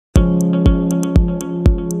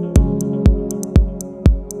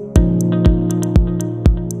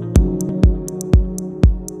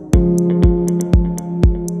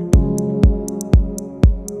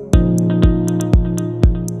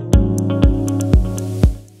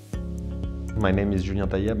My name is Julien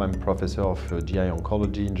Taieb. I'm professor of GI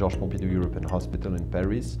oncology in Georges Pompidou European Hospital in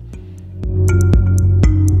Paris.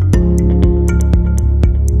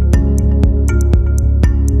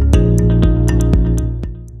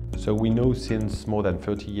 So we know since more than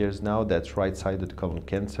 30 years now that right-sided colon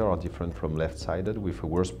cancer are different from left-sided with a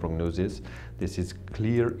worse prognosis. This is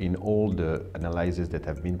clear in all the analyses that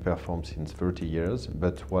have been performed since 30 years,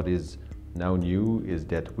 but what is now new is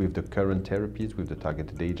that with the current therapies, with the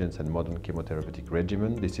targeted agents and modern chemotherapeutic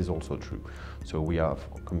regimen, this is also true. So we have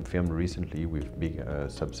confirmed recently with big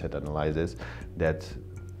subset analyses that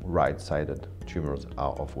right-sided tumors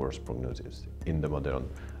are of worse prognosis in the modern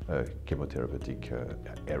chemotherapeutic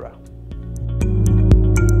era.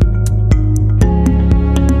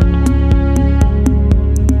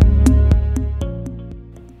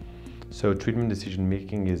 So treatment decision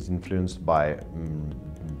making is influenced by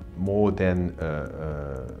more than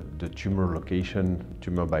the tumor location,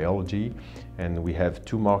 tumor biology, and we have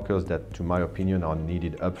two markers that, to my opinion, are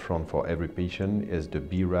needed upfront for every patient. Is the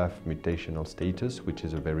BRAF mutational status, which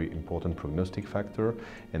is a very important prognostic factor,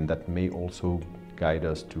 and that may also guide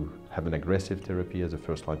us to have an aggressive therapy as a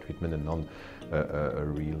first-line treatment and not a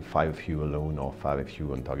real 5FU alone or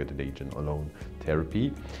 5FU untargeted agent alone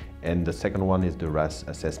therapy. And the second one is the RAS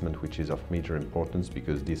assessment, which is of major importance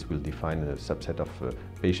because this will define a subset of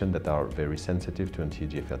patients that are very sensitive to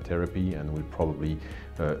anti-EGFR therapy and will probably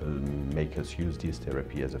make us use this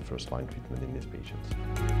therapy as a first-line treatment in these patients.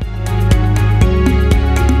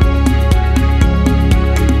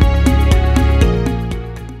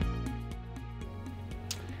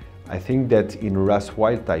 I think that in RAS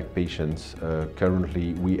wild-type patients,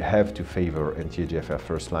 currently we have to favor anti-EGFR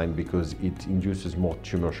first line because it induces more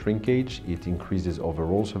tumor shrinkage, it increases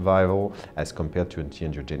overall survival as compared to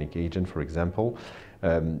anti-angiogenic agent, for example.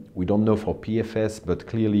 We don't know for PFS, but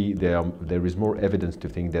clearly there is more evidence to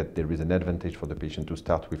think that there is an advantage for the patient to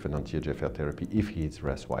start with an anti-EGFR therapy if he is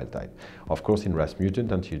RAS wild-type. Of course, in RAS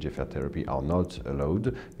mutant, anti-EGFR therapy are not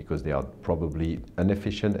allowed because they are probably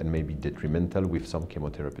inefficient and maybe detrimental with some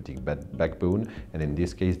chemotherapeutic backbone. And in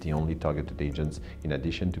this case, the only targeted agents in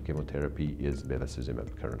addition to chemotherapy is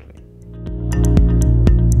bevacizumab currently.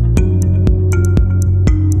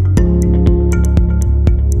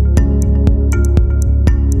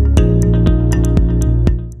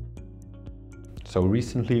 So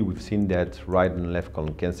recently we've seen that right and left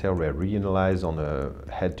colon cancer were reanalyzed on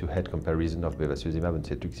a head-to-head comparison of bevacizumab and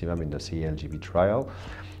cetuximab in the CALGB trial.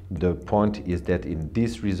 The point is that in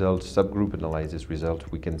this result, subgroup analysis result,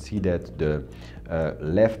 we can see that the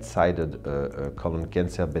left-sided colon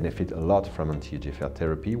cancer benefit a lot from anti-EGFR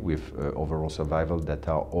therapy with overall survival that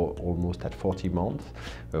are almost at 40 months,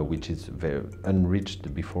 which is very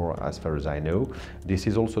unreached before as far as I know. This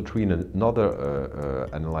is also true in another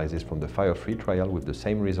analysis from the FIRE3 trial with the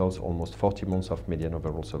same results, almost 40 months of median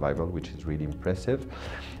overall survival, which is really impressive.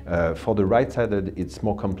 For the right-sided, it's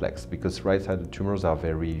more complex because right-sided tumors are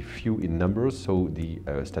very few in numbers, so the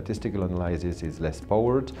statistical analysis is less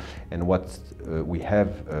powered, and what we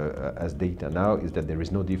have as data now is that there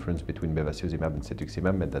is no difference between bevacizumab and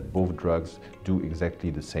cetuximab and that both drugs do exactly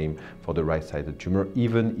the same for the right-sided tumor,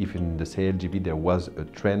 even if in the CALGB there was a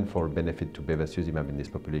trend for benefit to bevacizumab in this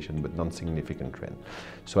population, but non-significant trend.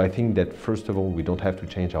 So I think that first of all we don't have to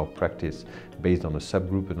change our practice based on a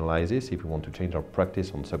subgroup analysis. If we want to change our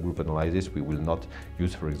practice on subgroup analysis, we will not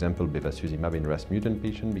use, for example, bevacizumab in RAS mutant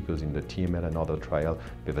patient because in the TML and other trial,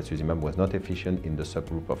 bevacizumab was not efficient in the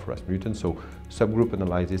subgroup of RAS mutant. So subgroup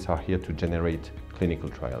analyses are here to generate clinical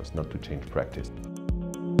trials, not to change practice.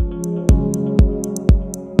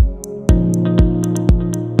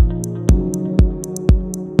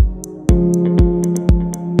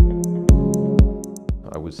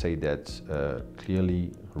 I would say that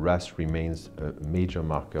clearly RAS remains a major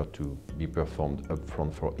marker to be performed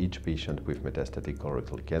upfront for each patient with metastatic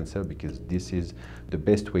colorectal cancer because this is the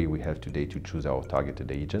best way we have today to choose our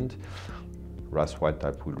targeted agent. RAS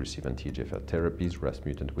wild-type will receive anti-EGFR therapies, RAS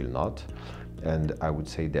mutant will not. And I would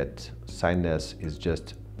say that SINES is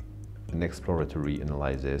just an exploratory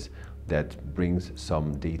analysis that brings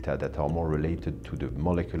some data that are more related to the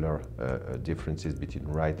molecular differences between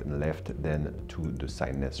right and left than to the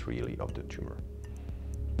SINES really of the tumor.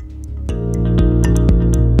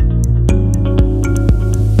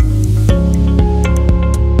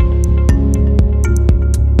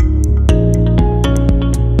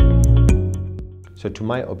 So to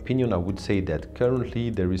my opinion, I would say that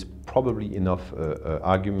currently there is probably enough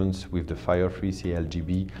arguments with the FIRE3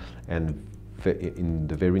 CALGB and in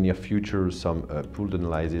the very near future some pooled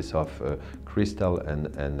analysis of crystal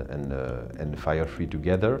and fire-free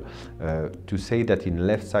together to say that in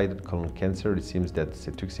left-sided colon cancer it seems that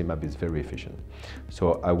cetuximab is very efficient.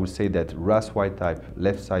 So I would say that RAS wild type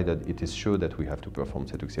left-sided, it is sure that we have to perform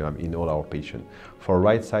cetuximab in all our patients. For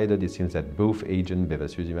right-sided, it seems that both agents,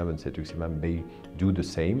 bevacizumab and cetuximab, may do the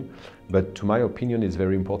same. But to my opinion, it's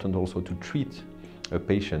very important also to treat a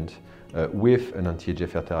patient with an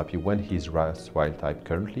anti-EGFR therapy when he's RAS wild type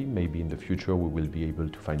currently. Maybe in the future we will be able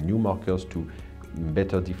to find new markers to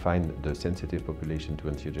better define the sensitive population to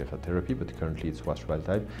anti-EGFR therapy, but currently it's RAS wild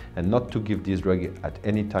type. And not to give this drug at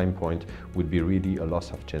any time point would be really a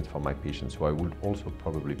loss of chance for my patients. So I would also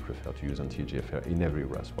probably prefer to use anti-EGFR in every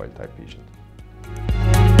RAS wild type patient.